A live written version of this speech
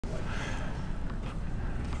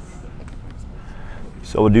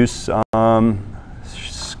So we'll do some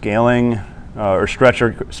scaling or stretch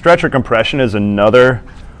or compression is another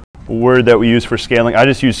word that we use for scaling. I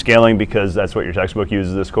just use scaling because that's what your textbook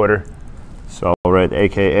uses this quarter. So I'll write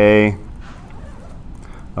AKA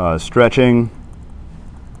stretching,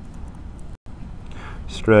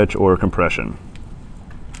 stretch or compression.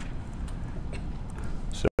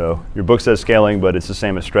 So your book says scaling, but it's the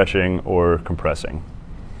same as stretching or compressing,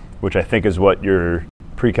 which I think is what your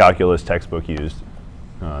pre-calculus textbook used.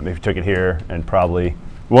 If you took it here, and probably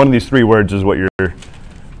one of these three words is what your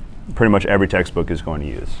pretty much every textbook is going to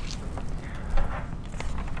use.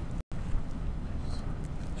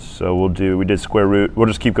 So we did square root. We'll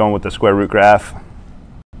just keep going with the square root graph.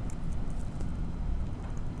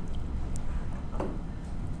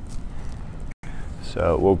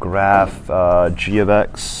 So we'll graph g of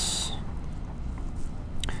x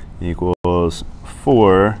equals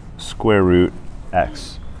 4 square root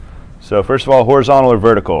x. So first of all, horizontal or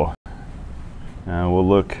vertical? And we'll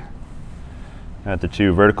look at the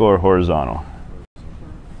two, vertical or horizontal.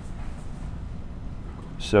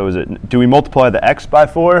 So do we multiply the x by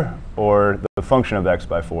 4 or the function of x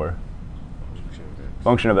by 4?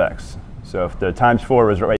 Function of x. So if the times 4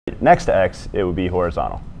 was right next to x, it would be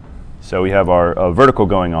horizontal. So we have our vertical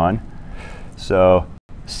going on. So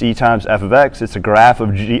c times f of x, it's a graph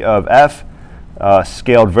of g of f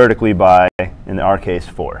scaled vertically by, in our case,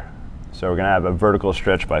 4. So we're going to have a vertical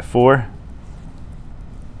stretch by 4.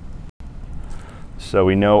 So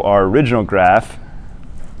we know our original graph.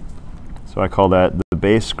 So I call that the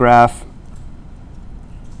base graph,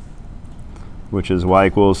 which is y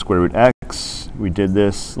equals square root x. We did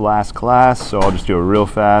this last class, so I'll just do a real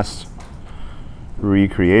fast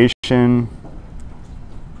recreation.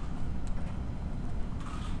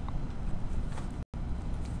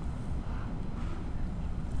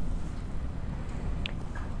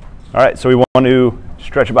 All right, so we want to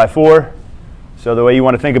stretch it by 4. So the way you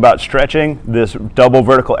want to think about stretching, this double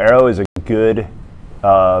vertical arrow is a good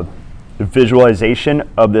visualization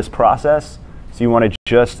of this process. So you want to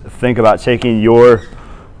just think about taking your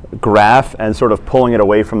graph and sort of pulling it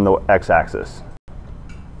away from the x-axis.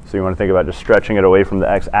 So you want to think about just stretching it away from the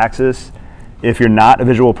x-axis. If you're not a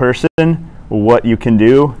visual person, what you can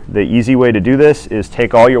do, the easy way to do this is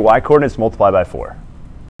take all your y-coordinates, multiply by 4.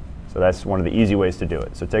 So that's one of the easy ways to do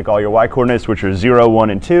it. So take all your y-coordinates, which are 0, 1,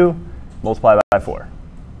 and 2, multiply by 4.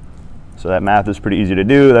 So that math is pretty easy to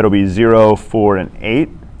do. That'll be 0, 4, and 8.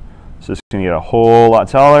 So it's going to get a whole lot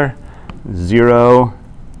taller. 0,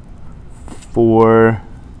 4,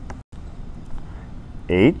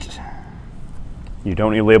 8. You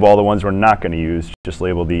don't need to label all the ones we're not going to use. Just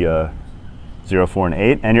label the 0, 4, and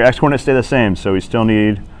 8. And your x-coordinates stay the same, so we still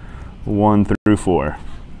need 1 through 4.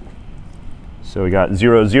 So we got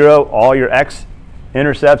 0, 0. All your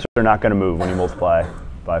x-intercepts are not going to move when you multiply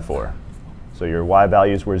by 4. So your y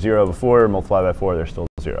values were 0 before, multiply by 4, they're still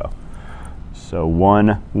 0. So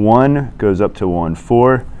 1, 1 goes up to 1,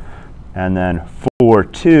 4. And then 4,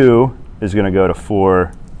 2 is going to go to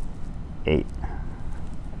 4, 8.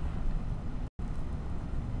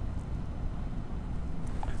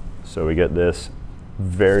 So we get this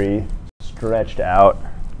very stretched out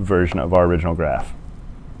version of our original graph.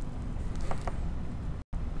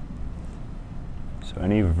 So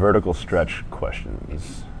any vertical stretch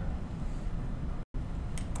questions?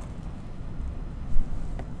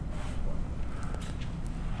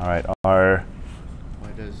 All right, why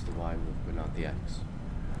does the y move but not the x?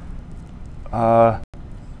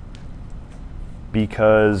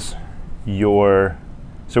 Because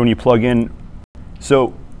so when you plug in,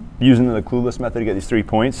 so using the clueless method to get these 3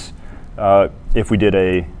 points, if we did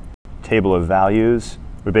a table of values,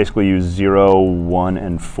 we basically use 0, 1,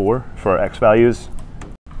 and 4 for our x values.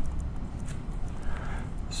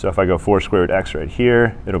 So if I go 4 square root x right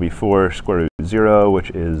here, it'll be 4 square root 0, which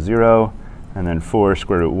is 0, and then 4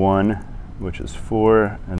 square root 1, which is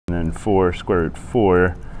 4, and then 4 square root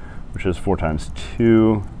 4, which is 4 times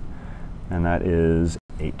 2, and that is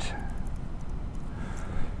 8.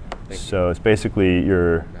 So it's basically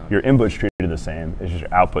your input's treated the same, it's just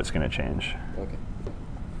your output's going to change. Okay.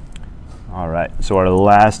 All right, so our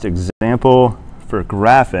last example for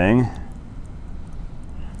graphing,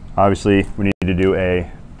 obviously we need to do a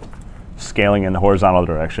scaling in the horizontal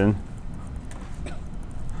direction.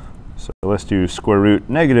 So let's do square root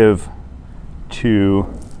negative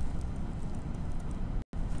 2x.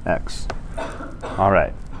 All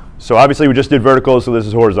right, so obviously we just did vertical, so this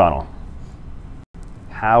is horizontal.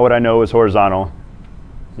 How would I know it was horizontal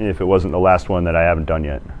if it wasn't the last one that I haven't done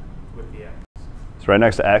yet? With the x. It's right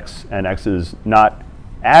next to x, and x is not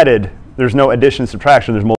added. There's no addition,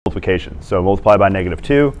 subtraction, there's multiplication. So multiply by negative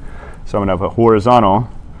 2. So I'm going to have a horizontal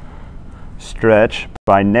stretch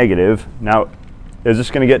by negative. Now, is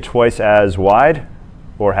this going to get twice as wide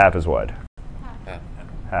or half as wide?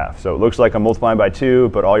 Half. So it looks like I'm multiplying by 2,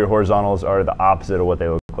 but all your horizontals are the opposite of what they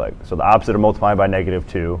look like. So the opposite of multiplying by negative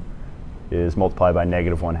 2 is multiplied by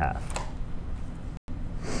negative 1/2.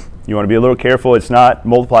 You want to be a little careful. It's not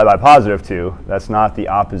multiply by positive 2. That's not the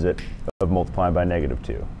opposite of multiplying by negative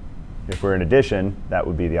 2. If we're in addition, that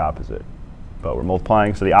would be the opposite. But we're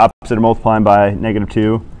multiplying, so the opposite of multiplying by negative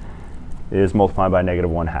 2 is multiplying by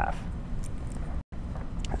negative 1/2.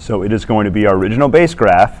 So it is going to be our original base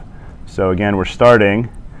graph. So again, we're starting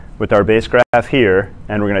with our base graph here,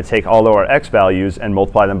 and we're going to take all of our x values and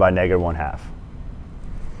multiply them by negative 1/2.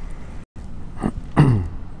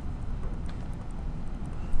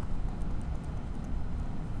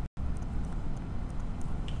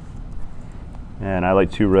 And I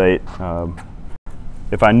like to write,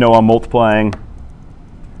 if I know I'm multiplying,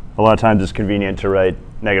 a lot of times it's convenient to write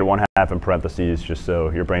negative 1/2 in parentheses just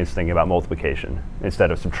so your brain's thinking about multiplication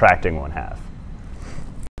instead of subtracting 1/2.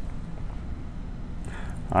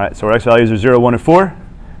 All right, so our x values are 0, 1, and 4.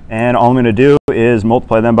 And all I'm going to do is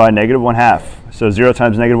multiply them by negative 1/2. So 0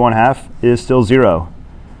 times negative 1/2 is still 0.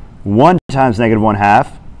 1 times negative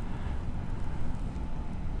 1/2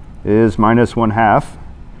 is minus 1/2.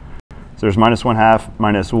 So there's minus 1/2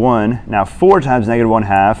 minus 1. Now 4 times negative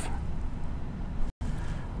 1/2.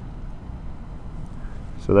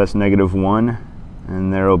 So that's negative 1.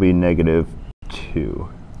 And there will be negative 2.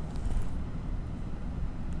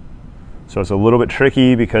 So it's a little bit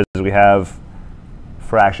tricky because we have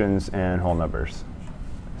fractions and whole numbers.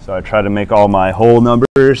 So I try to make all my whole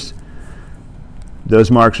numbers. Those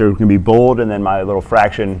marks are going to be bold, and then my little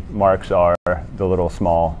fraction marks are the little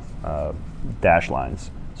small dash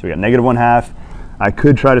lines. So we got negative 1/2. I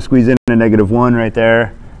could try to squeeze in a negative 1 right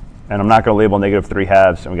there, and I'm not going to label negative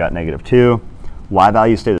 3/2, and we got negative 2. Y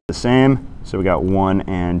values stay the same, so we got 1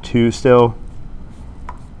 and 2 still.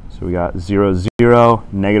 So we got 0, 0,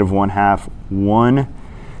 negative 1/2, 1,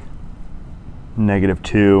 negative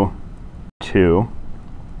 2, 2.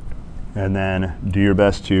 And then do your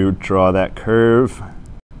best to draw that curve.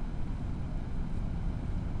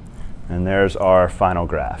 And there's our final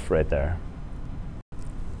graph right there.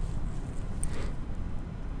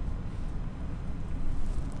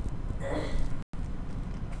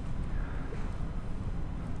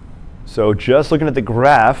 So just looking at the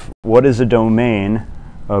graph, what is the domain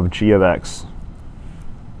of g of x?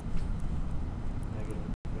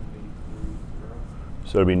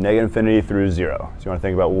 So it'll be negative infinity through 0. So you want to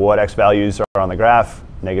think about what x values are on the graph,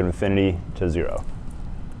 negative infinity to 0.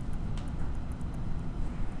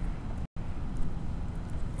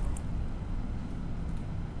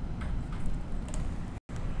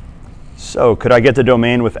 So could I get the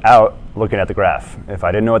domain without looking at the graph? If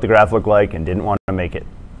I didn't know what the graph looked like and didn't want to make it,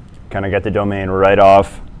 can I get the domain right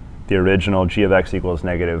off the original g of x equals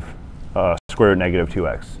negative square root negative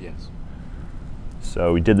 2x? Yes.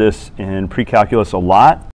 So we did this in pre-calculus a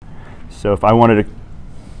lot. So if I wanted to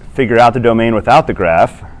figure out the domain without the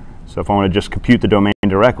graph, so if I want to just compute the domain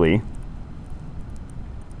directly,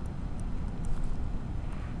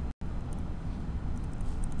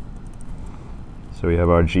 so we have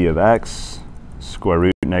our g of x, square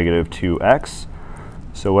root negative 2x.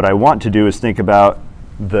 So what I want to do is think about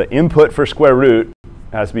the input for square root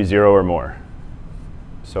has to be 0 or more.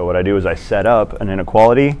 So what I do is I set up an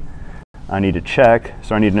inequality. I need to check,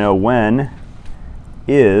 so I need to know when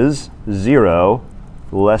is 0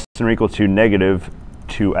 less than or equal to negative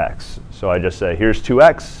 2x. So I just say, here's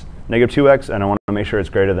 2x, negative 2x, and I want to make sure it's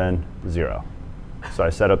greater than 0. So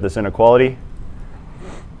I set up this inequality.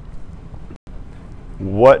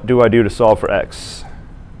 What do I do to solve for x?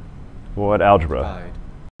 What algebra? Divide.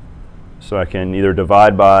 So I can either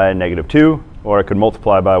divide by negative 2, or I could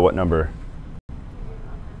multiply by what number?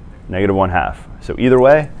 Negative 1/2. So either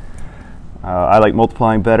way, I like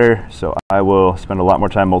multiplying better, so I will spend a lot more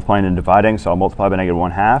time multiplying than dividing, so I'll multiply by negative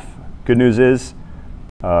 1/2. Good news is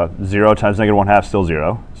 0 times negative 1/2 is still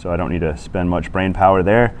 0, so I don't need to spend much brain power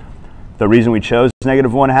there. The reason we chose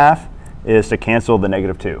negative 1/2 is to cancel the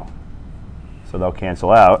negative 2. So they'll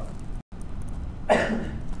cancel out.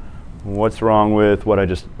 What's wrong with what I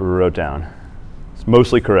just wrote down? It's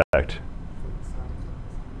mostly correct.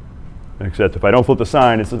 Except if I don't flip the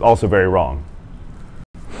sign, it's also very wrong.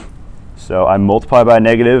 So I multiply by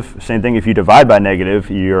negative. Same thing, if you divide by negative,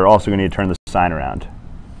 you're also going to need to turn the sign around.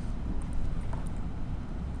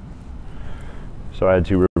 So I had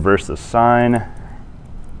to reverse the sign.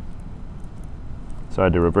 So I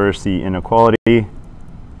had to reverse the inequality.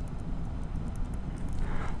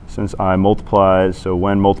 Since I multiplied, so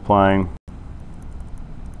when multiplying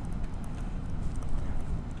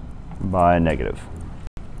by negative.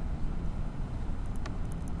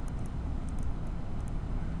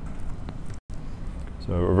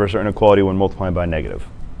 So reverse our inequality when multiplying by negative.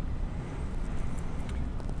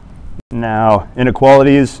 Now,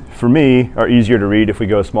 inequalities, for me, are easier to read if we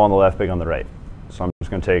go small on the left, big on the right. So I'm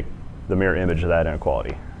just going to take the mirror image of that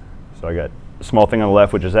inequality. So I got a small thing on the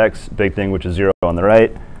left, which is x, big thing, which is 0 on the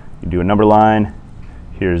right. You do a number line.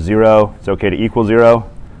 Here's 0. It's OK to equal 0.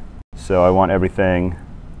 So I want everything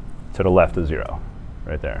to the left of 0,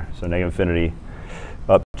 right there. So negative infinity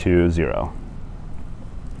up to 0.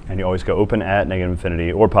 And you always go open at negative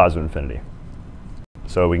infinity or positive infinity.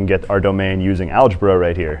 So we can get our domain using algebra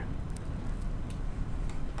right here.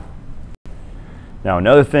 Now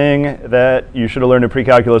another thing that you should have learned in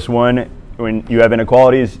pre-calculus 1, when you have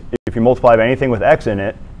inequalities, if you multiply by anything with x in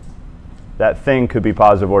it, that thing could be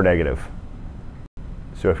positive or negative.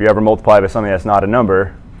 So if you ever multiply by something that's not a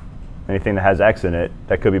number, anything that has x in it,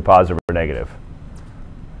 that could be positive or negative.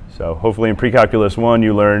 So hopefully in pre-calculus 1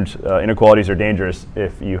 you learned inequalities are dangerous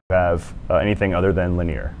if you have anything other than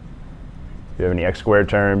linear. If you have any x squared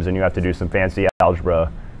terms and you have to do some fancy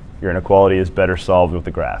algebra, your inequality is better solved with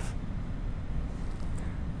the graph.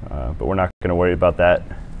 But we're not going to worry about that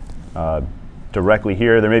directly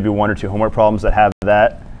here. There may be 1 or 2 homework problems that have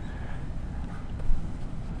that.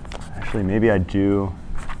 Actually, maybe I do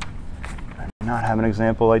not have an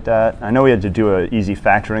example like that. I know we had to do an easy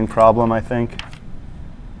factoring problem, I think.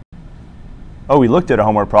 Oh, we looked at a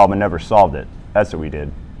homework problem and never solved it. That's what we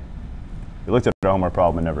did. We looked at a homework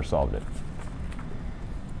problem and never solved it.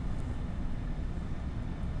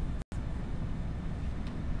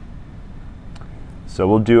 So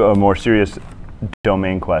we'll do a more serious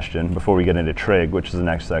domain question before we get into trig, which is the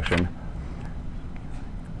next section.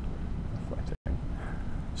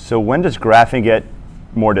 So when does graphing get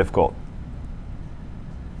more difficult?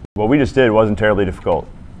 What we just did wasn't terribly difficult.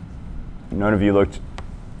 None of you looked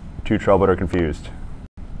too troubled or confused.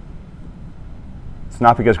 It's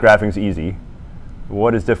not because graphing is easy.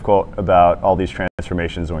 What is difficult about all these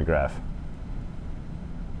transformations when we graph?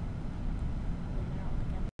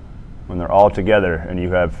 When they're all together and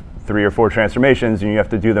you have 3 or 4 transformations and you have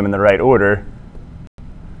to do them in the right order.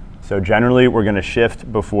 So generally we're going to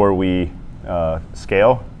shift before we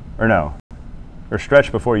scale, or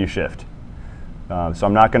stretch before you shift. So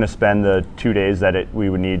I'm not going to spend the 2 days that we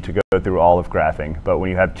would need to go through all of graphing. But when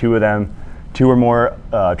you have 2 of them, 2 or more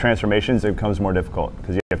transformations, it becomes more difficult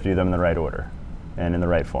because you have to do them in the right order and in the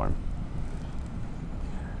right form.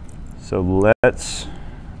 So let's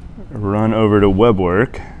run over to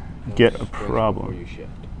WebWork, get a problem. You shift.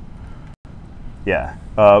 Yeah,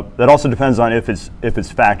 that also depends on if it's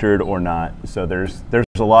factored or not. So there's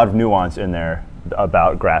a lot of nuance in there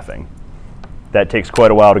about graphing. That takes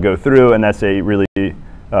quite a while to go through, and that's a really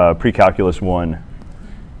pre-calculus 1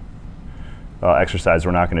 exercise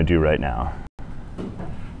we're not going to do right now. So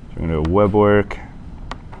I'm going to do WebWork.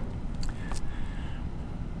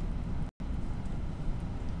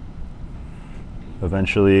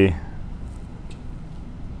 Eventually,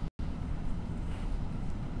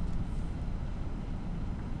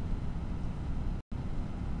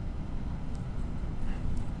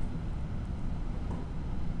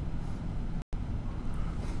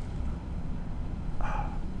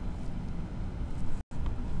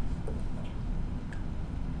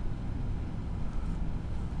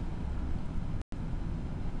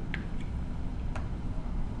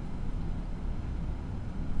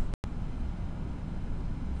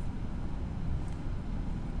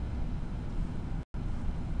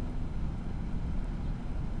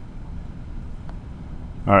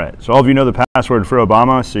 all right, so all of you know the password for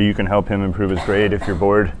Obama, so you can help him improve his grade if you're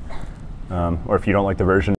bored, or if you don't like the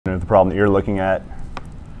version of the problem that you're looking at.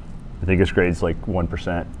 I think his grade's like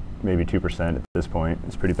 1%, maybe 2% at this point.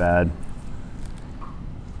 It's pretty bad.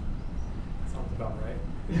 Sounds about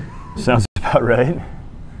right. Sounds about right.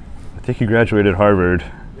 I think he graduated Harvard.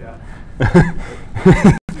 Yeah.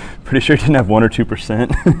 Pretty sure he didn't have 1 or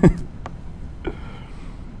 2%.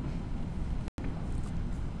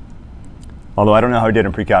 Although I don't know how he did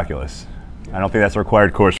in pre-calculus. I don't think that's a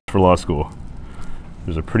required course for law school.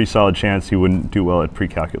 There's a pretty solid chance he wouldn't do well at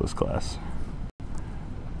pre-calculus class.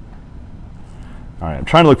 All right, I'm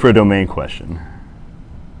trying to look for a domain question.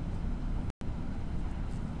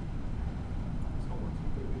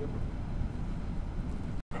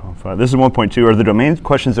 This is 1.2. Are the domain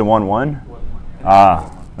questions in 1.1?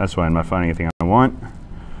 Ah, that's why I'm not finding anything I want.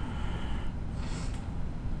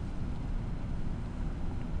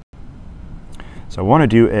 So I want to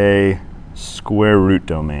do a square root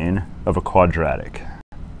domain of a quadratic.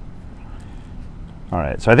 All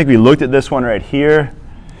right, so I think we looked at this one right here.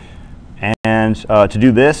 And to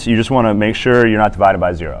do this, you just want to make sure you're not divided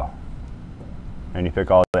by 0. And you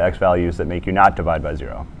pick all the x values that make you not divide by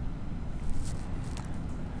 0.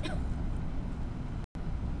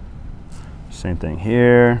 Same thing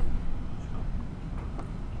here.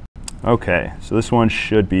 OK, so this one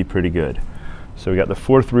should be pretty good. So we got the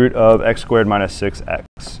 4th root of x squared minus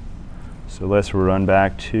 6x. So let's run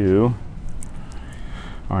back to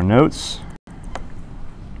our notes.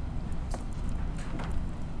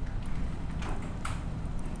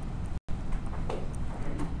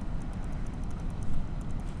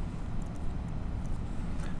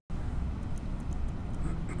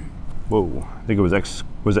 Whoa, I think it was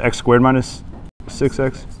x squared minus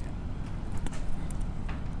 6x?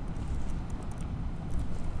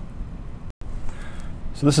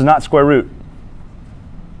 So this is not square root.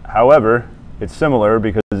 However, it's similar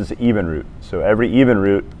because it's an even root. So every even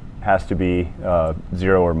root has to be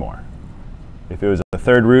 0 or more. If it was a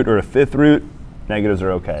 3rd root or a 5th root, negatives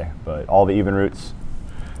are OK. But all the even roots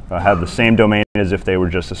have the same domain as if they were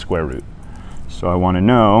just a square root. So I want to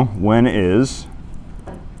know when is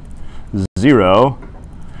 0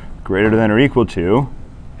 greater than or equal to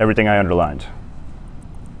everything I underlined.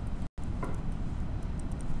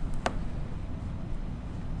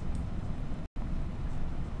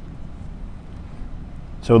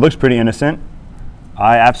 So it looks pretty innocent.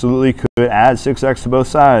 I absolutely could add 6x to both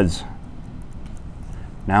sides.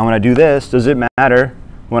 Now when I do this, does it matter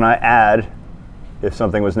when I add if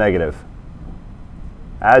something was negative?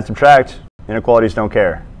 Add, subtract, inequalities don't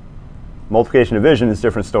care. Multiplication, division is a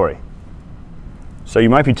different story. So you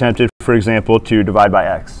might be tempted, for example, to divide by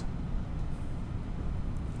x.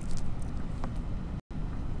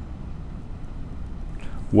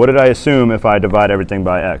 What did I assume if I divide everything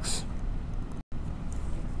by x?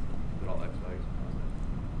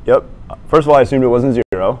 Yep. First of all, I assumed it wasn't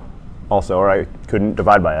 0 also, or I couldn't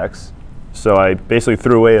divide by x. So I basically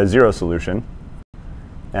threw away a 0 solution.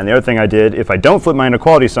 And the other thing I did, if I don't flip my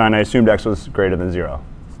inequality sign, I assumed x was greater than 0.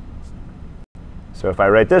 So if I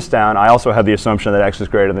write this down, I also have the assumption that x is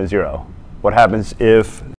greater than 0. What happens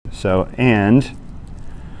if, and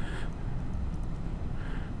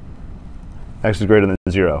x is greater than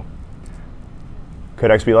 0. Could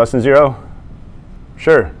x be less than 0?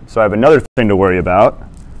 Sure. So I have another thing to worry about.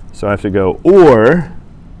 So I have to go or.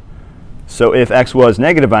 So if x was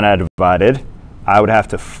negative and I divided, I would have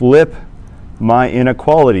to flip my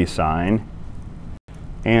inequality sign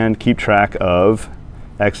and keep track of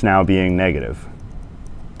x now being negative.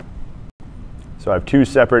 So I have 2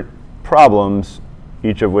 separate problems,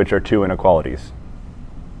 each of which are 2 inequalities.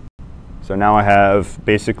 So now I have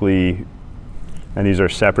basically, and these are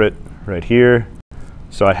separate right here.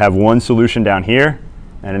 So I have one solution down here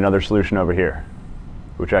and another solution over here,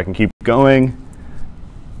 which I can keep going.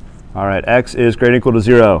 All right, x is greater than or equal to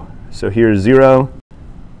 0. So here's 0.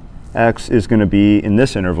 X is going to be in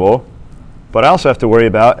this interval. But I also have to worry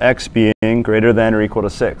about x being greater than or equal to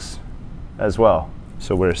 6 as well.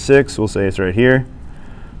 So where's 6? We'll say it's right here.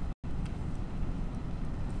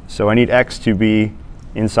 So I need x to be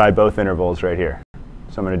inside both intervals right here.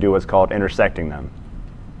 So I'm going to do what's called intersecting them.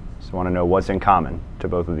 So I want to know what's in common to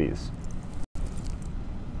both of these.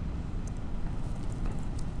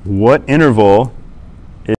 What interval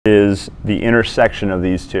is the intersection of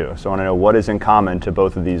these two? So I want to know what is in common to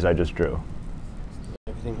both of these I just drew.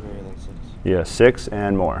 Everything greater than 6. Yeah, 6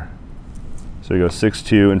 and more. So we go 6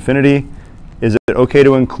 to infinity. Is it OK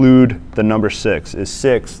to include the number 6? Is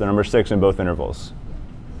 6 the number 6 in both intervals?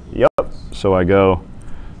 Yep. So I go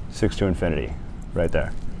 6 to infinity right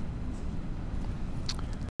there.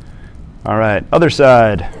 All right, other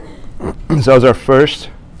side. So that was our first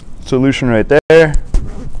solution right there.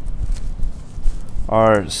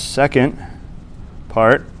 Our second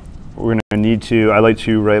part, we're going to need to, I like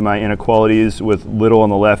to write my inequalities with little on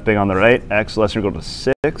the left, big on the right. X less than or equal to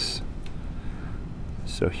 6.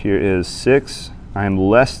 So here is 6. I am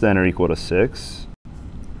less than or equal to 6.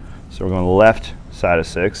 So we're going to the left side of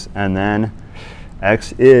 6. And then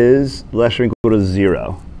x is less than or equal to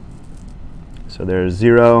 0. So there's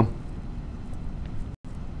 0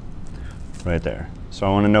 right there. So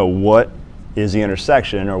I want to know what is the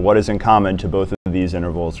intersection, or what is in common to both of these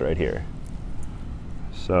intervals right here.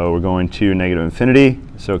 So we're going to negative infinity.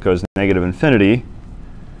 So it goes negative infinity.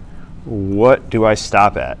 What do I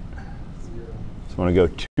stop at? So I want to go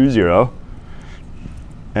to 0.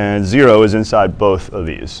 And 0 is inside both of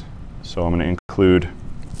these. So I'm going to include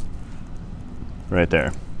right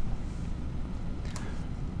there.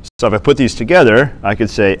 So if I put these together, I could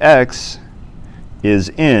say x is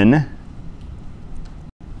in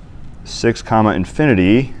 6 comma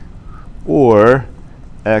infinity, or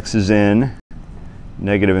x is in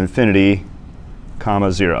negative infinity,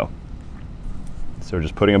 comma 0. So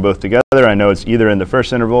just putting them both together, I know it's either in the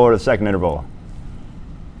first interval or the second interval.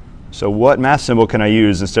 So what math symbol can I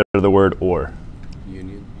use instead of the word or?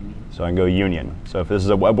 Union. So I can go union. So if this is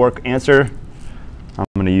a web work answer, I'm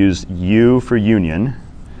going to use U for union.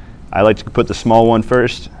 I like to put the small one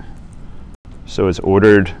first. So it's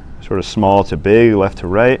ordered sort of small to big, left to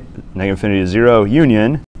right, negative infinity to 0,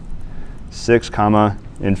 union, 6 comma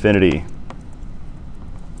infinity.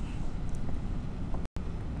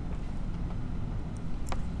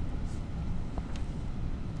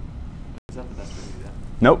 Is that the best way to do that?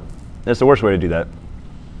 Nope, that's the worst way to do that.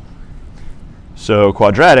 So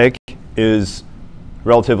quadratic is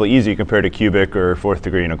relatively easy compared to cubic or fourth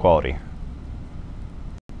degree inequality.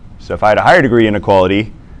 So if I had a higher degree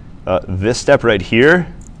inequality, this step right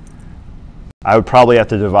here, I would probably have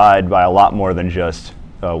to divide by a lot more than just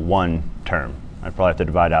one term. I'd probably have to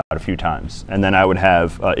divide out a few times. And then I would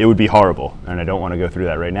have, it would be horrible. And I don't want to go through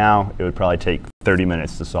that right now. It would probably take 30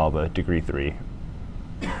 minutes to solve a degree 3.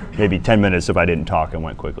 Maybe 10 minutes if I didn't talk and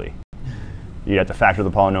went quickly. You have to factor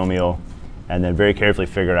the polynomial and then very carefully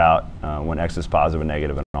figure out when x is positive and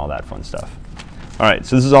negative and all that fun stuff. All right,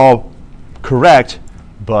 so this is all correct,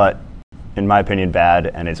 but in my opinion, bad,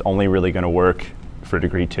 and it's only really going to work for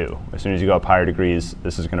degree 2. As soon as you go up higher degrees,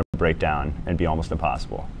 this is going to break down and be almost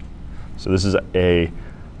impossible. So this is a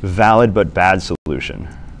valid but bad solution.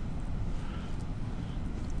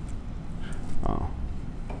 Oh,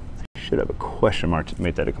 I should have a question mark to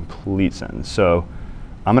make that a complete sentence. So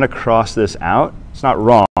I'm going to cross this out. It's not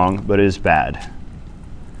wrong, but it is bad.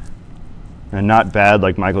 And not bad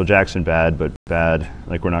like Michael Jackson bad, but bad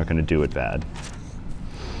like we're not going to do it bad.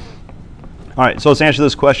 All right, so let's answer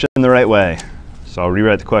this question the right way. So I'll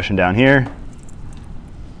rewrite the question down here.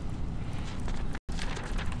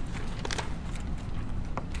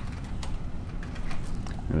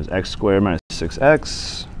 It was x squared minus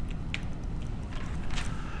 6x.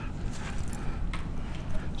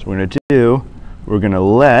 So what we're going to do, we're going to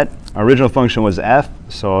let, our original function was f,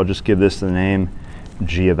 so I'll just give this the name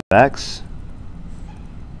g of x.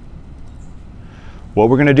 What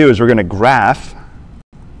we're going to do is we're going to graph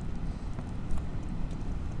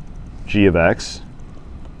g of x,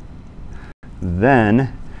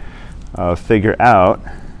 then figure out,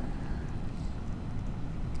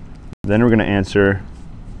 then we're going to answer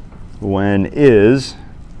when is,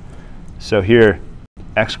 so here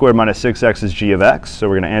x squared minus 6x is g of x, so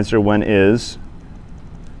we're going to answer when is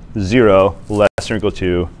 0 less than or equal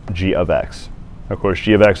to g of x. Of course,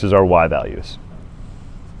 g of x is our y values.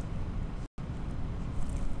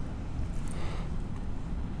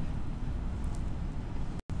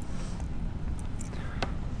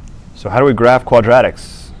 So how do we graph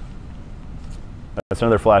quadratics? That's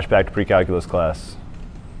another flashback to pre-calculus class.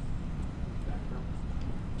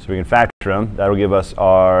 So we can factor them. That'll give us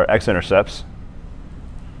our x-intercepts.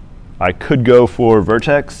 I could go for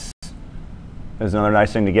vertex. There's another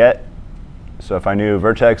nice thing to get. So if I knew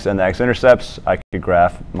vertex and the x-intercepts, I could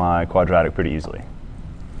graph my quadratic pretty easily.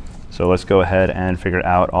 So let's go ahead and figure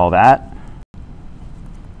out all that.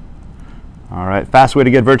 All right, fast way to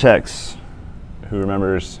get vertex. Who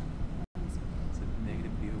remembers?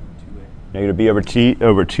 Negative b over 2a. Negative b over t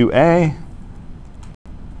over 2a.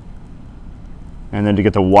 And then to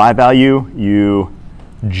get the y value, you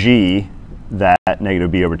g that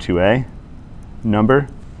negative b over 2a number.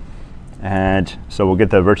 And so we'll get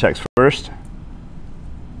the vertex first.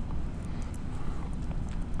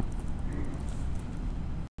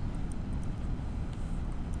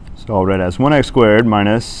 So I'll write as 1x squared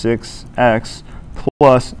minus 6x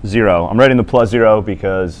plus 0. I'm writing the plus 0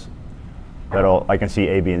 because I can see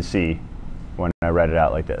a, b, and c when I write it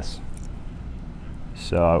out like this.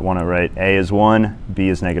 So I want to write a is 1, b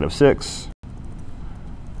is negative 6.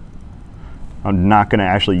 I'm not going to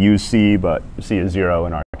actually use c, but c is 0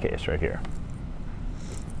 in our case right here.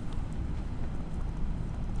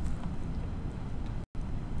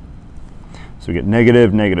 So we get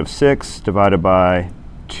negative 6 divided by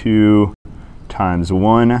 2 times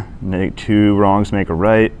 1. 2 wrongs make a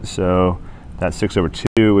right, so that's 6 over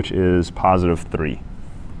 2, which is positive 3.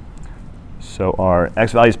 So our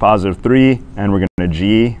x value is positive 3, and we're going to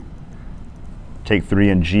g, take 3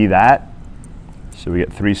 and g that. So we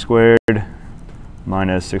get 3 squared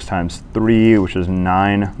minus 6 times 3, which is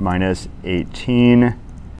 9 minus 18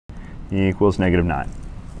 equals negative 9.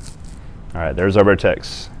 All right, there's our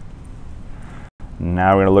vertex.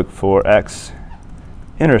 Now we're going to look for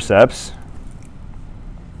x-intercepts.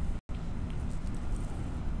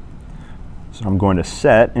 So I'm going to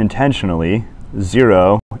set intentionally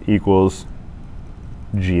 0 equals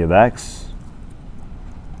g of x.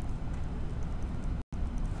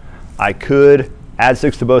 I could add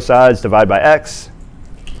 6 to both sides, divide by x.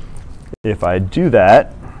 If I do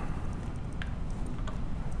that,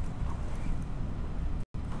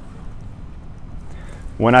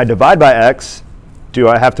 when I divide by x, do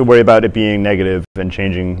I have to worry about it being negative and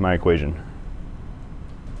changing my equation?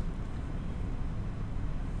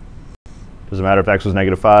 Does it matter if x was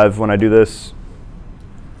 -5 when I do this?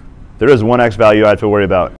 There is one x value I have to worry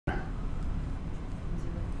about.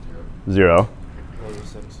 0.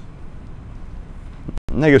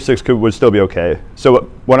 -6 would still be OK. So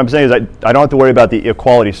what I'm saying is I don't have to worry about the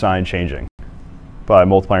equality sign changing by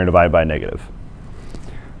multiplying or dividing by negative.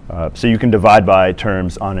 So you can divide by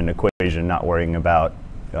terms on an equation, not worrying about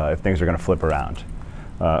if things are going to flip around.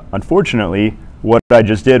 Unfortunately, what I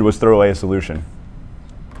just did was throw away a solution.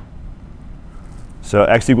 So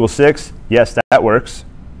x equals 6, yes, that works.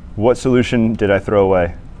 What solution did I throw away?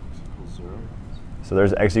 X equals 0. So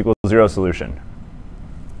there's x equals 0 solution.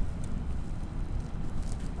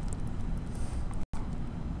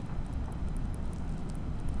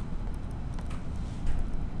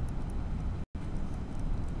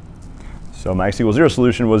 So my x equals 0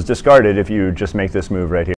 solution was discarded if you just make this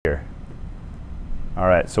move right here. All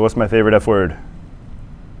right, so what's my favorite F word?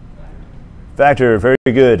 Factor, very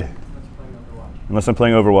good. Unless I'm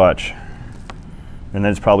playing Overwatch. And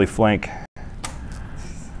then it's probably flank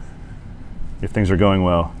if things are going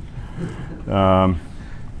well.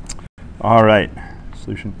 All right,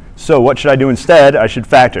 solution. So what should I do instead? I should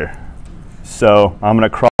factor. So I'm going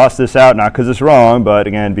to cross this out, not because it's wrong, but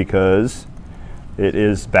again, because it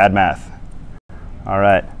is bad math. All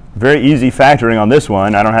right, very easy factoring on this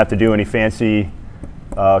one. I don't have to do any fancy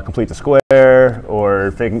complete the square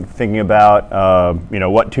or thinking about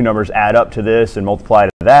what two numbers add up to this and multiply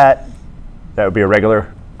to that. That would be a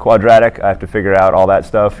regular quadratic. I have to figure out all that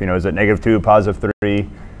stuff. Is it -2, +3,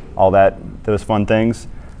 all that, those fun things.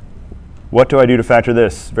 What do I do to factor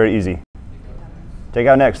this? Very easy. Take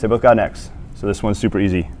out next. They both got next. So this one's super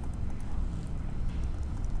easy.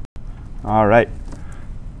 All right.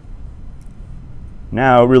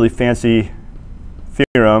 Now, really fancy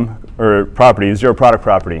theorem or property, zero product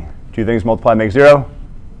property. Two things multiply make 0.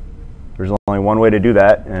 There's only one way to do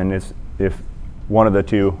that, and it's if one of the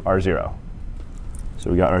two are 0. So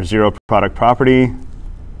we got our zero product property.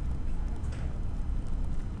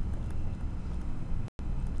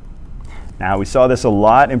 Now, we saw this a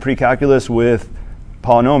lot in pre-calculus with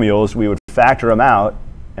polynomials. We would factor them out,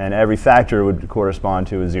 and every factor would correspond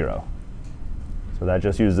to a 0. So that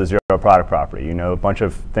just uses the zero product property. A bunch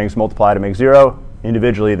of things multiply to make 0.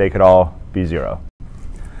 Individually, they could all be 0.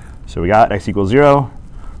 So we got x equals 0,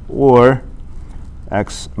 or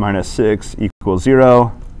x minus 6 equals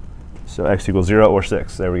 0. So x equals 0 or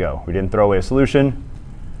 6. There we go. We didn't throw away a solution.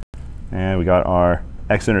 And we got our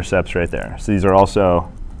x-intercepts right there. So these are also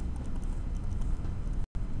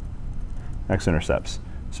x-intercepts.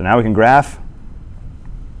 So now we can graph.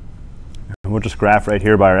 And we'll just graph right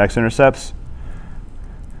here by our x-intercepts.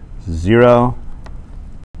 0,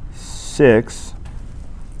 6.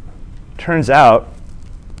 Turns out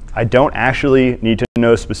I don't actually need to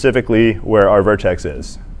know specifically where our vertex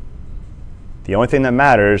is. The only thing that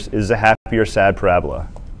matters is a happy or sad parabola.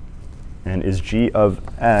 And is g of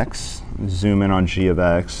x, zoom in on g of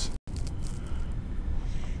x.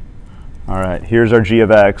 All right, here's our g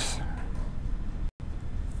of x.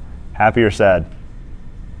 Happy or sad?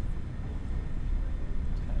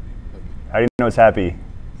 How do you know it's happy?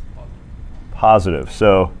 Positive.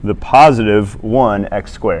 So the positive 1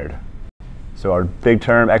 x squared. So our big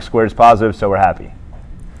term x squared is positive, so we're happy.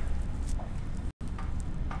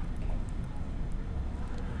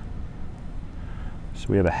 So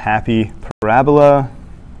we have a happy parabola.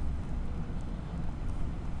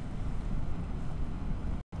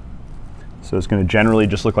 So it's going to generally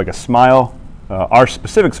just look like a smile. Our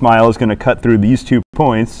specific smile is going to cut through these 2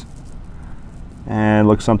 points and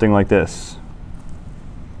look something like this.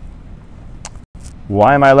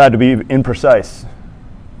 Why am I allowed to be imprecise?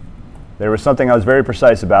 There was something I was very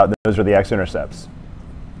precise about. Those are the x-intercepts.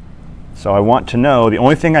 So I want to know the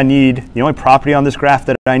only thing I need, the only property on this graph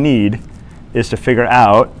that I need is to figure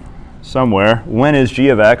out somewhere when is g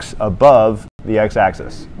of x above the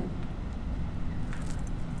x-axis.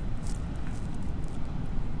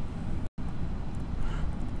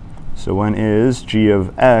 So when is g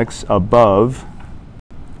of x above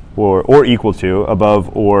or equal to,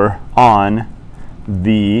 above or on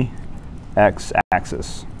the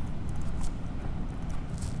x-axis?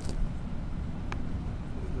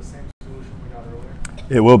 The same solution we got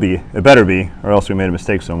earlier? It will be. It better be, or else we made a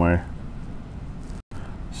mistake somewhere.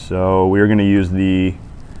 So we're going to use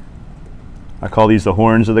I call these the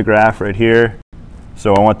horns of the graph right here.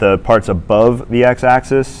 So I want the parts above the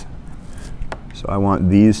x-axis. So I want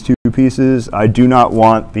these two pieces. I do not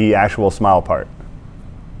want the actual smile part.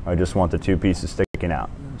 I just want the two pieces sticking out.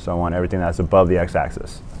 So I want everything that's above the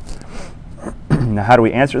x-axis. Now how do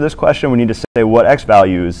we answer this question? We need to say what x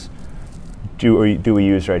values do we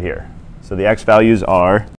use right here. So the x values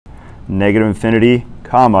are -infinity,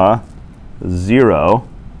 comma, 0,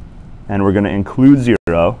 and we're going to include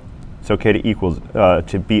 0. It's okay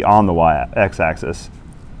to be on the x-axis.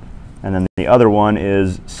 And then the other one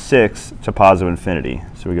is 6 to positive infinity.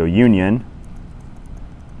 So we go union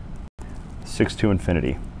 6 to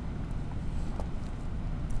infinity.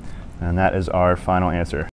 And that is our final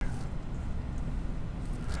answer.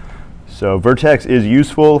 So vertex is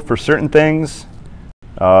useful for certain things.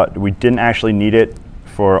 We didn't actually need it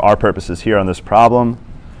for our purposes here on this problem.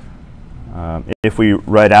 If we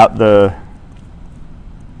write out the,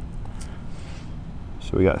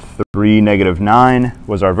 so we got 3, -9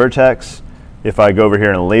 was our vertex. If I go over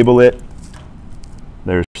here and label it,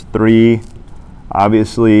 there's 3.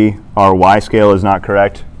 Obviously, our y scale is not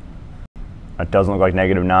correct. It doesn't look like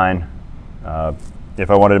 -9. If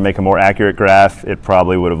I wanted to make a more accurate graph, it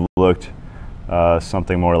probably would have looked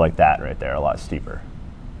something more like that right there, a lot steeper.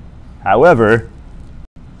 However,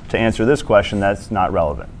 to answer this question, that's not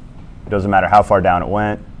relevant. It doesn't matter how far down it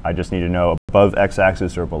went. I just need to know above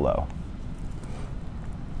x-axis or below.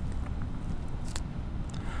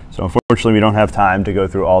 So unfortunately, we don't have time to go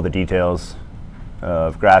through all the details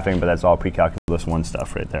of graphing, but that's all pre-calculus 1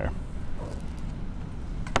 stuff right there.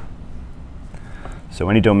 So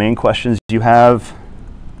any domain questions you have?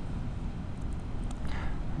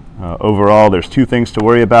 Overall, there's 2 things to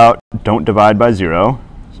worry about. Don't divide by 0.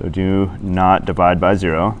 So do not divide by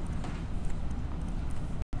 0.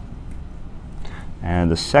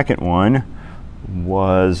 And the second one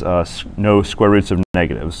was no square roots of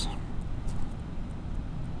negatives.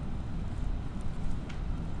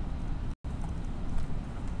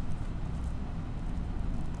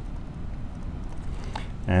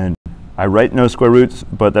 And I write no square roots,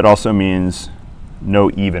 but that also means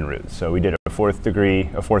no even roots. So we did a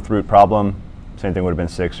 4th root problem. Same thing would have been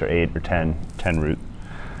 6 or 8 or 10 root.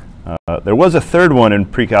 There was a third one in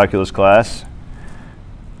pre-calculus class.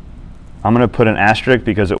 I'm going to put an asterisk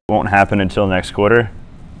because it won't happen until next quarter.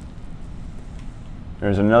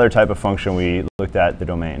 There's another type of function we looked at, the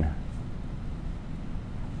domain.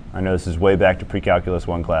 I know this is way back to pre-calculus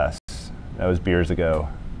 1 class. That was beers ago,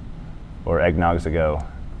 or eggnogs ago.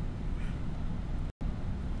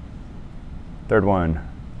 Third one.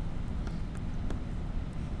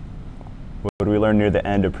 What did we learn near the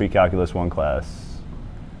end of pre-calculus 1 class?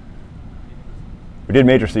 We did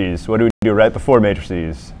matrices. What did we do right before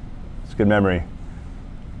matrices? It's good memory.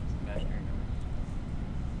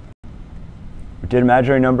 We did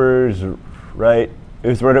imaginary numbers, right? It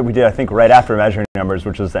was what we did, I think, right after imaginary numbers,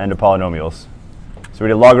 which was the end of polynomials. So we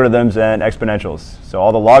did logarithms and exponentials. So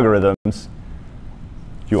all the logarithms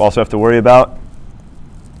you also have to worry about.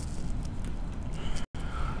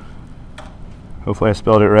 Hopefully I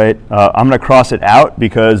spelled it right. I'm going to cross it out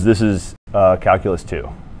because this is calculus 2.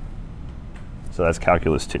 So that's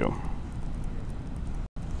calculus 2.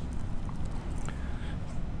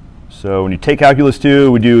 So when you take calculus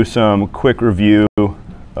 2, we do some quick review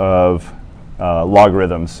of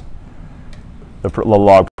logarithms, the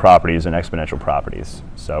log properties and exponential properties.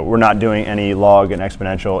 So we're not doing any log and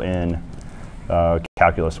exponential in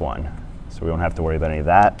calculus 1. So we don't have to worry about any of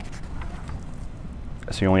that.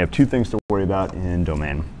 So you only have 2 things to worry about in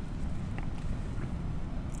domain.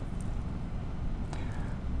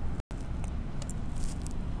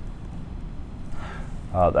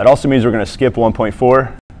 That also means we're going to skip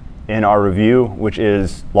 1.4 in our review, which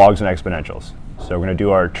is logs and exponentials. So we're going to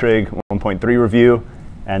do our trig 1.3 review,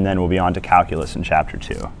 and then we'll be on to calculus in chapter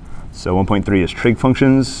 2. So 1.3 is trig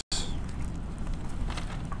functions.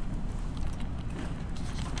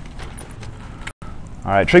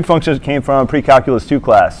 All right, trig functions came from pre-calculus 2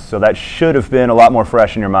 class, so that should have been a lot more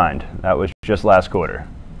fresh in your mind. That was just last quarter.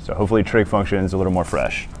 So hopefully trig functions a little more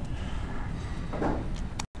fresh.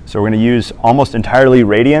 So we're going to use almost entirely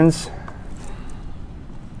radians.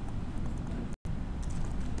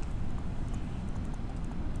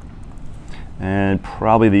 And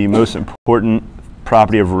probably the most important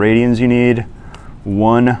property of radians you need,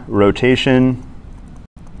 1 rotation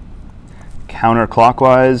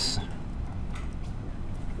counterclockwise.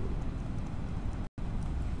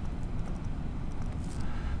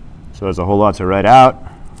 So there's a whole lot to write out.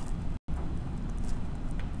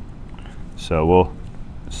 So we'll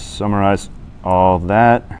summarize all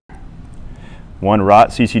that. 1 rot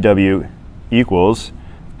CCW equals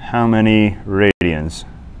how many radians?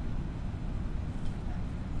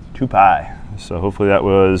 2 pi. So hopefully that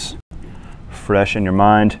was fresh in your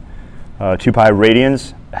mind. 2 pi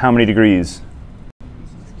radians, how many degrees?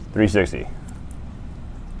 360.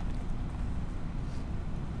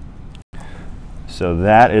 So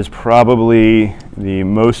that is probably the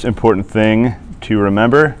most important thing to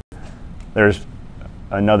remember. There's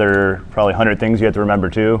another probably 100 things you have to remember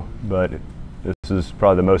too, but this is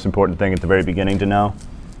probably the most important thing at the very beginning to know.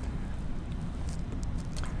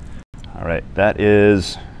 All right, that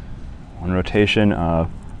is one rotation.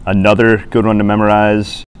 Another good one to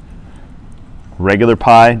memorize, regular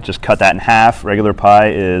pi, just cut that in half. Regular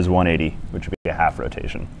pi is 180, which would be a half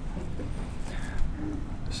rotation.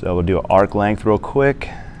 So we'll do an arc length real quick.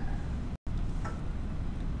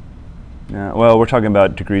 Well, we're talking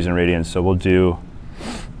about degrees and radians, so we'll do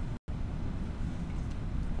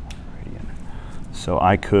radian. So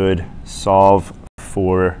I could solve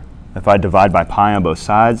for, if I divide by pi on both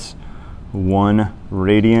sides, 1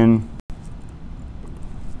 radian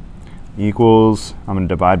equals, I'm going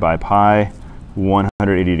to divide by pi,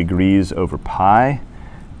 180 degrees over pi.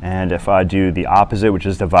 And if I do the opposite, which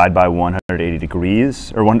is divide by 180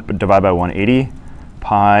 degrees, or divide by 180,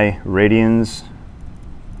 pi radians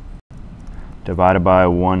divided by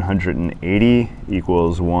 180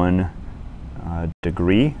 equals 1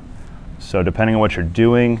 degree. So depending on what you're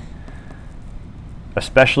doing,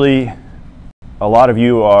 especially a lot of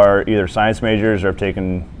you are either science majors or have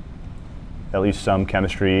taken at least some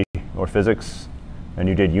chemistry or physics, and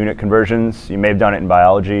you did unit conversions. You may have done it in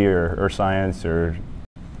biology or science or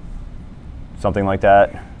something like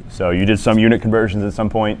that. So you did some unit conversions at some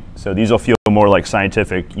point. So these will feel more like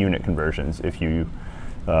scientific unit conversions if you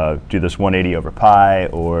do this 180 over pi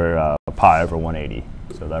or pi over 180.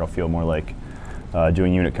 So that'll feel more like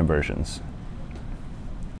doing unit conversions.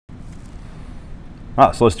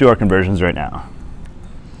 So let's do our conversions right now.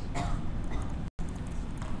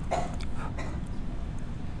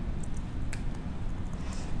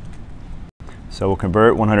 So we'll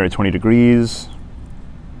convert 120 degrees.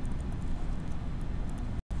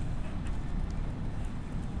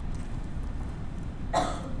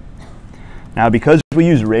 Now, because we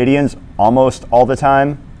use radians almost all the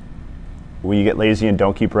time, we get lazy and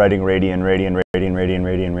don't keep writing radian, radian, radian, radian,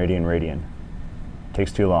 radian, radian, radian. It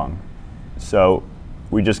takes too long. So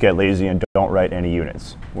we just get lazy and don't write any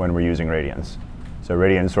units when we're using radians. So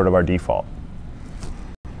radian is sort of our default.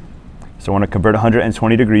 So I want to convert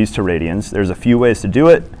 120 degrees to radians. There's a few ways to do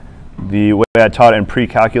it. The way I taught in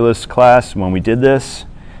pre-calculus class when we did this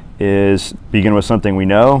is begin with something we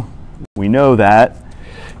know. We know that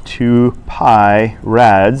 2 pi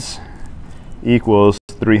rads equals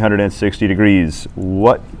 360 degrees.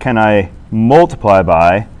 What can I multiply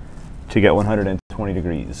by to get 120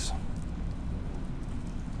 degrees?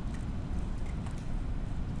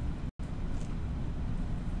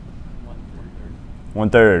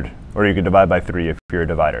 One third, or you could divide by 3 if you're a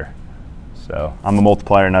divider. So I'm a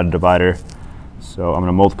multiplier, not a divider. So I'm going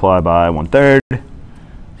to multiply by 1/3.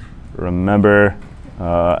 Remember,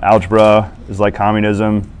 algebra is like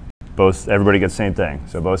communism. Everybody gets the same thing.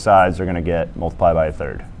 So both sides are going to get multiplied by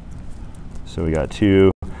 1/3. So we got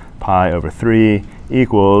 2 pi over 3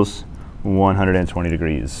 equals 120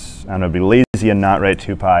 degrees. I'm going to be lazy and not write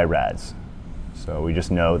 2 pi rads. So we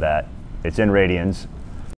just know that it's in radians.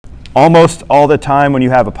 Almost all the time when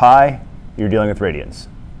you have a pi, you're dealing with radians.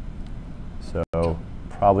 So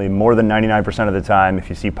probably more than 99% of the time, if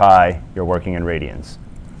you see pi, you're working in radians.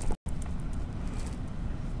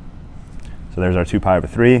 So there's our 2 pi over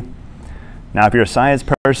 3. Now, if you're a science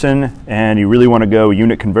person and you really want to go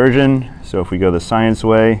unit conversion, so if we go the science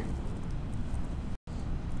way,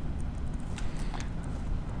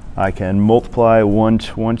 I can multiply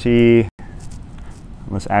 120.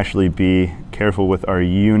 Let's actually be careful with our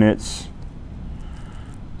units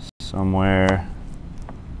somewhere.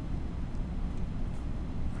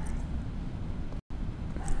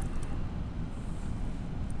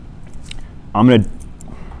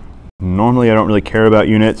 Normally I don't really care about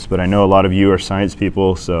units, but I know a lot of you are science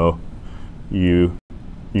people, so you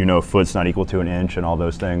know a foot's not equal to an inch and all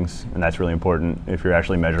those things, and that's really important if you're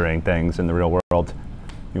actually measuring things in the real world.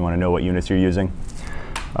 You want to know what units you're using.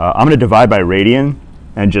 I'm going to divide by radian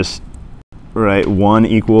and just write 1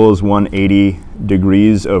 equals 180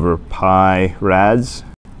 degrees over pi rads.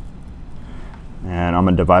 And I'm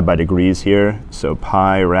going to divide by degrees here, so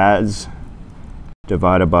pi rads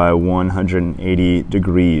divided by 180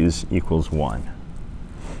 degrees equals 1.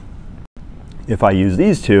 If I use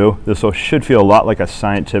these two, this should feel a lot like a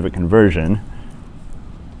scientific conversion.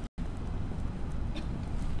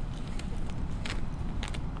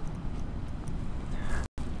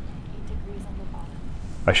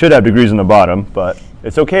 I should have degrees on the bottom, but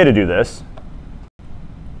it's okay to do this.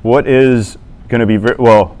 What is going to be,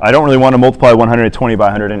 well, I don't really want to multiply 120 by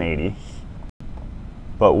 180.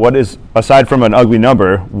 But what is, aside from an ugly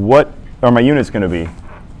number, what are my units going to be?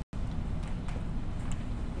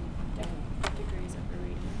 Degrees over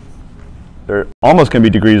radians. They're almost going to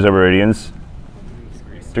be degrees over radians.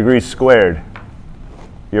 Degrees squared.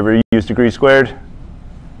 You ever use degrees squared?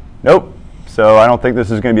 Nope. So I don't think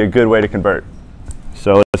this is going to be a good way to convert.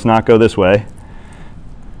 So let's not go this way.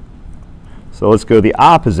 So let's go the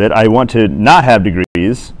opposite. I want to not have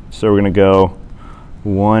degrees. So we're going to go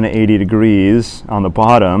 180 degrees on the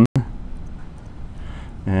bottom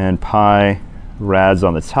and pi rads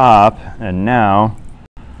on the top. And now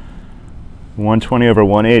 120 over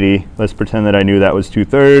 180, let's pretend that I knew that was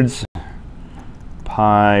 2/3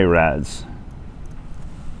 pi rads.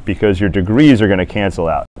 Because your degrees are going to cancel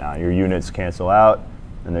out. Now your units cancel out,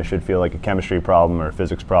 and this should feel like a chemistry problem or a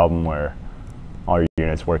physics problem where all your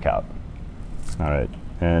units work out. All right,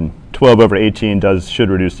 and 12 over 18 should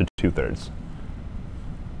reduce to 2/3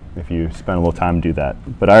 if you spend a little time to do that.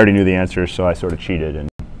 But I already knew the answer, so I sort of cheated and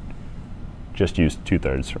just used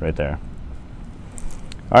 2/3 right there.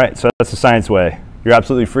 All right, so that's the science way. You're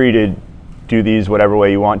absolutely free to do these whatever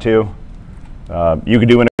way you want to. You could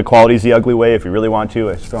do inequalities the ugly way if you really want to.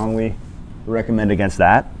 I strongly recommend against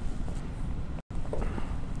that.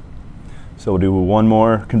 So we'll do one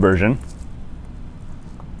more conversion.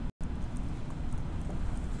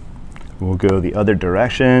 We'll go the other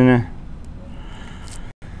direction.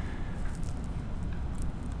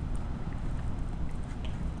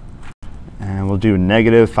 And we'll do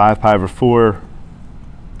negative 5 pi over 4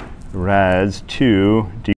 rads 2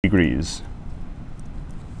 degrees.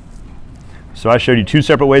 So I showed you two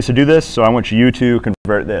separate ways to do this, so I want you to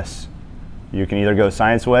convert this. You can either go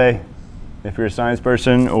science way, if you're a science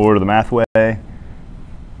person, or the math way,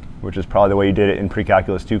 which is probably the way you did it in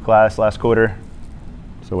pre-calculus 2 class last quarter.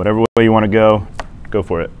 So whatever way you want to go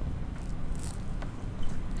for it.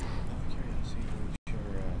 Curiosity, when your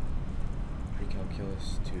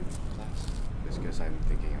pre-calculus 2 class? Just because I'm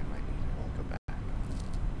thinking I might need to go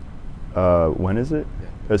back. When is it? Yeah.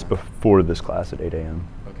 It's before this class at 8 a.m.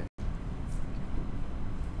 Okay.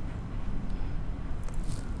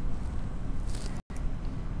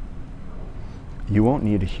 You won't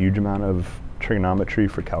need a huge amount of trigonometry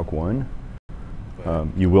for Calc 1. But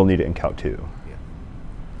You will need it in Calc 2. yeah.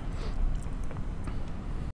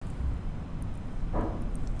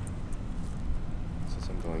 Since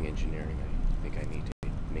I'm going engineering, I think I need to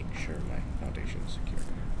make sure my foundation is secure.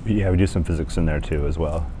 Yeah, we do some physics in there too as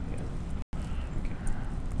well. Yeah. Okay.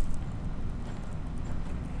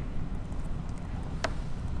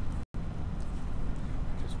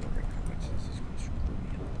 I'm just wondering how much this is going to screw me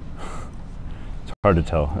up. It's hard to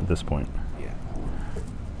tell at this point. Yeah.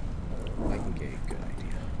 I can get a good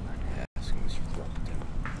idea. Asking this for the demo.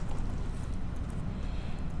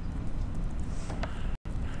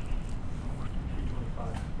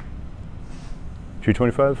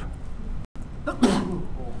 225?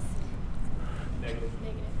 Negative.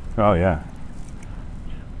 Oh, yeah.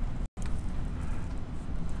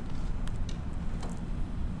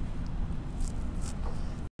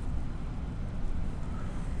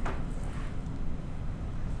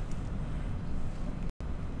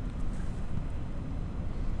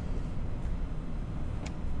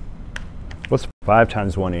 What's 5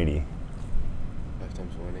 times 180? 5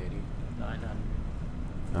 times 180. 900.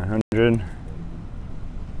 900. No,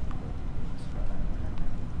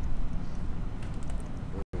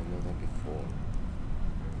 that'd be 4.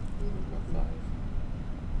 Not 5.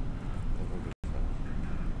 That would be 5.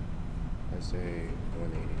 I say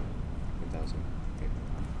 180. 1,000. Okay.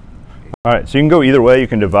 All right, so you can go either way. You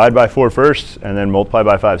can divide by 4 first and then multiply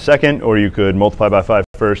by 5 second, or you could multiply by 5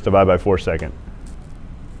 first, divide by 4 second.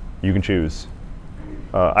 You can choose.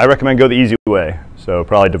 I recommend go the easy way. So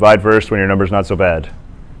probably divide first when your number's not so bad.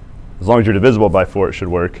 As long as you're divisible by 4, it should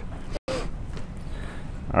work. All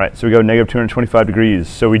right, so we go negative 225 degrees.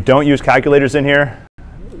 So we don't use calculators in here.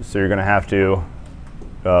 So you're going to have to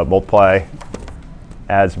multiply,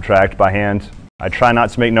 add, subtract by hand. I try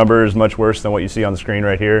not to make numbers much worse than what you see on the screen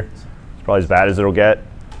right here. It's probably as bad as it'll get.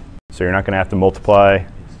 So you're not going to have to multiply.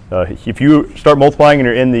 If you start multiplying and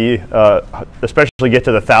you're in the, especially get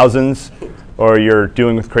to the thousands, or you're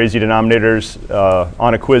doing with crazy denominators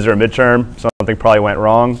on a quiz or a midterm, something probably went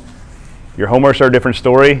wrong. Your homeworks are a different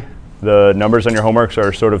story. The numbers on your homeworks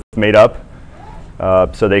are sort of made up,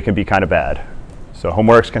 so they can be kind of bad. So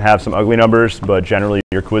homeworks can have some ugly numbers, but generally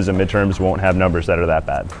your quiz and midterms won't have numbers that are that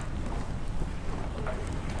bad.